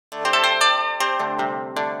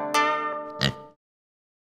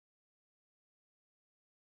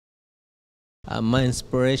My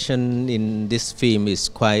inspiration in this film is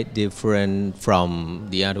quite different from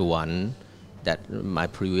the other one, that my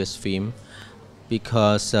previous film,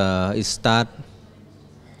 because it starts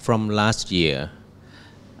from last year.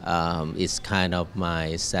 It's kind of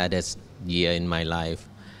my saddest year in my life.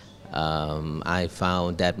 I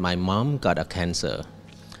found that my mom got a cancer,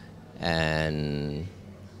 and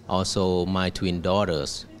also my twin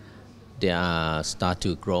daughters. They start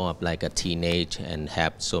to grow up like a teenage and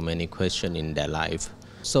have so many questions in their life.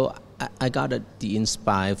 So I got the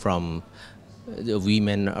inspire from the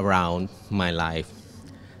women around my life.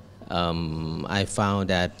 I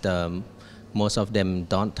found that most of them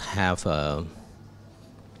don't have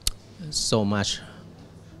so much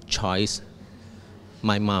choice.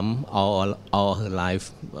 My mom, all her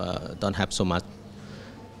life, don't have so much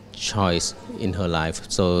choice in her life.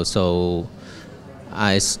 So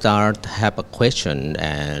I start have a question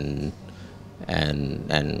and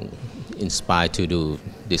inspired to do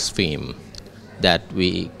this film, that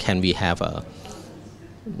can we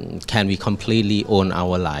completely own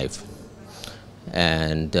our life.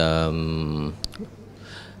 And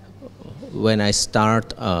when I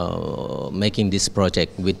start making this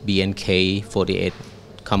project with BNK48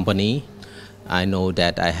 company, I know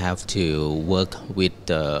that I have to work with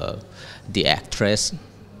the actress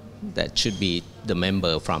that should be the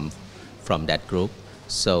member from that group.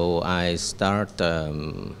 So I start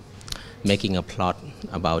making a plot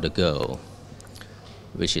about a girl,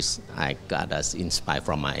 which is I got us inspired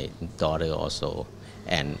from my daughter also,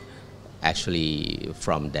 and actually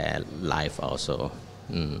from their life also.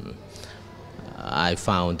 I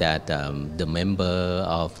found that the member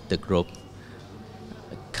of the group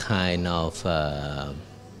kind of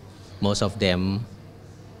most of them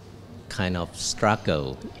kind of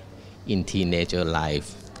struggle in teenager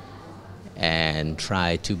life and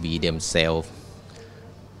try to be themselves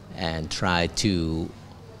and try to,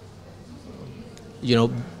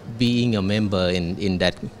 being a member in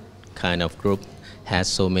that kind of group has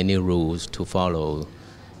so many rules to follow.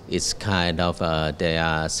 It's kind of they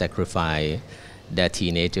are sacrifice their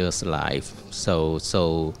teenagers' life.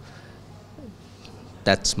 So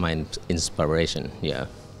that's my inspiration. Yeah.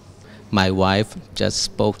 My wife just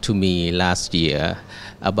spoke to me last year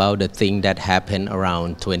about the thing that happened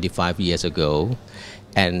around 25 years ago,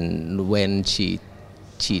 and when she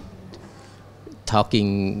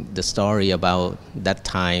talking the story about that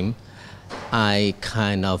time, I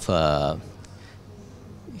kind of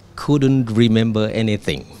couldn't remember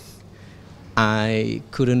anything. I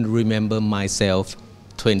couldn't remember myself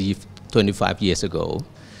 25 years ago.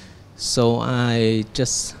 So I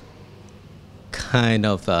just kind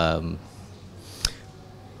of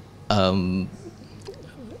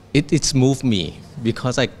it's moved me,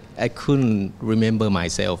 because I couldn't remember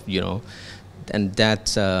myself, and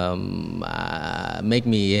that make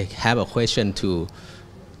me have a question to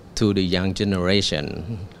the young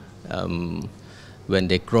generation. When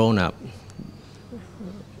they grown up,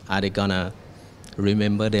 are they gonna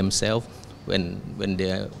remember themselves when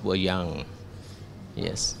they were young?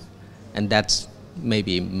 Yes, and that's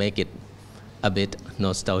maybe make it a bit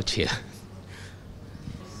nostalgia.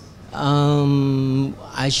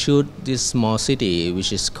 I shoot this small city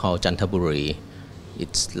which is called Chantaburi.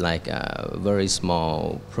 It's like a very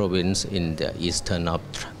small province in the eastern of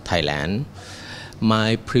Thailand.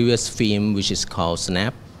 My previous film, which is called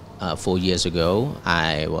Snap, 4 years ago,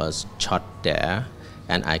 I was shot there,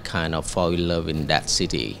 and I kind of fall in love in that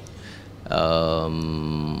city.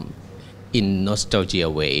 In nostalgia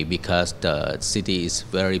way, because the city is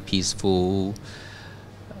very peaceful.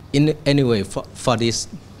 Anyway, for this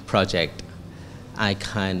project, I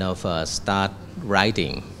kind of start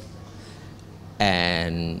writing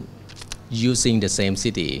and using the same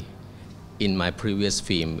city in my previous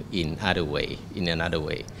film in another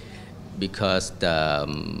way, because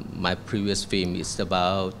my previous film is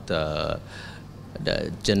about the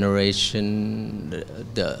generation,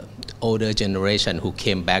 the older generation who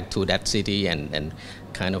came back to that city and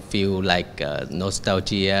kind of feel like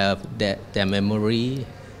nostalgia, their memory,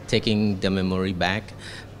 taking the memory back.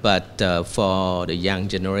 But for the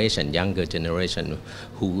younger generation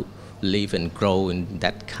who live and grow in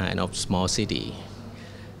that kind of small city,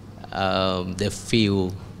 they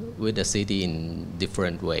feel with the city in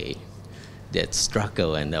different way. They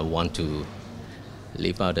struggle and they want to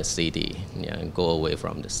leave out the city, and go away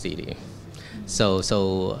from the city. So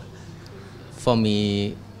for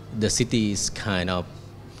me, the city is kind of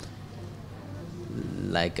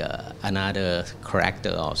like another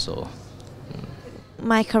character also.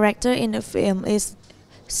 My character in the film is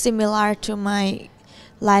similar to my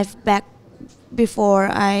life back before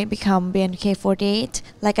I become BNK48,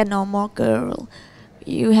 like a normal girl,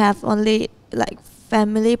 you have only like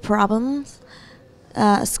family problems,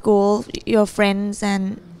 school, your friends,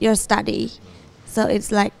 and your study. So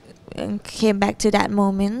it's like came back to that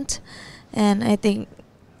moment, and I think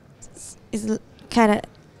it's kind of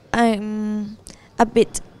I'm a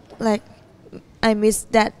bit like I miss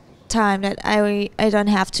that time that I don't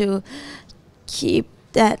have to keep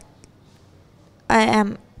that I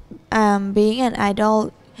am being an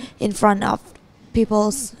idol in front of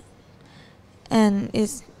people's, and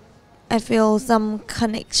it's I feel some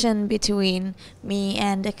connection between me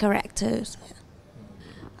and the characters.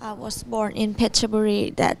 I was born in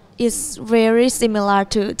Phetchaburi, that is very similar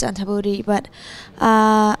to Chantaburi, but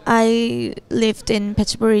I lived in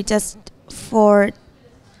Phetchaburi just for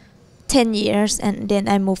 10 years and then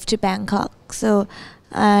I moved to Bangkok. So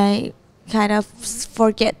I kind of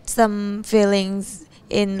forget some feelings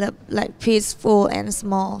in the like peaceful and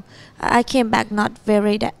small. I came back not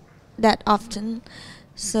very that often.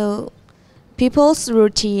 So people's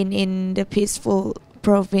routine in the peaceful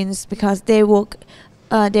province, because they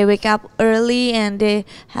wake up early and they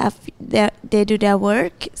do their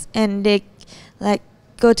work and they like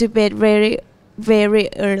go to bed very very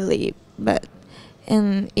early. But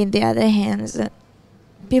in the other hand,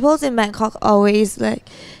 people in Bangkok always like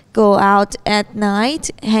go out at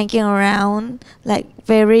night, hanging around, like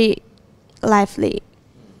very lively.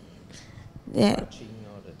 Yeah.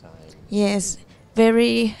 All the time. Yes,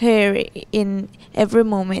 very hairy in every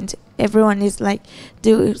moment. Everyone is like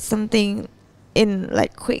do something in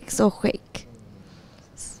like so quick.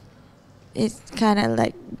 It's kind of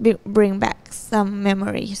like bring back some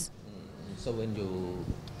memories. So when you,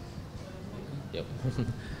 yep.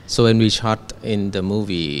 So when we shot in the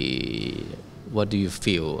movie, what do you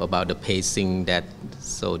feel about the pacing that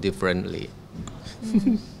so differently?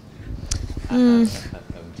 I'm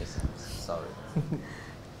just sorry.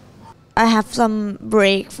 I have some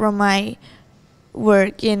break from my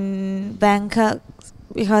work in Bangkok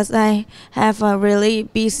because I have a really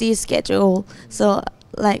busy schedule. So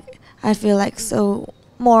like I feel like so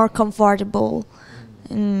more comfortable,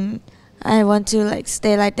 and I want to like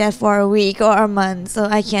stay like that for a week or a month so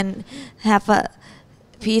I can have a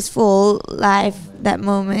peaceful life that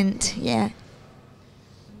moment. Yeah.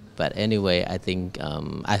 But anyway, I think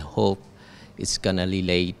I hope it's gonna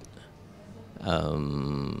relate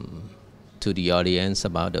to the audience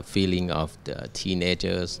about the feeling of the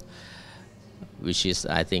teenagers, which is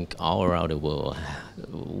I think all around the world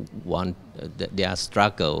want their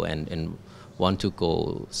struggle and want to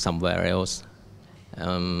go somewhere else.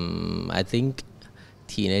 I think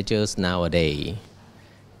teenagers nowadays,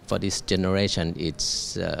 for this generation,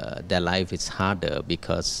 it's their life is harder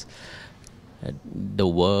because the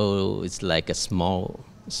world is like a smaller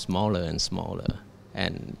and smaller,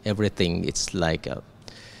 and everything it's like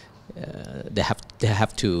they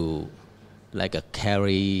have to like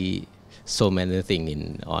carry so many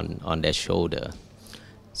things on their shoulder.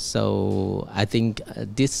 So I think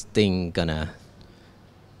this thing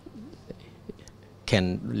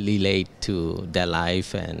can relate to their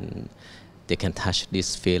life and they can touch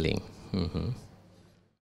this feeling. Mm-hmm.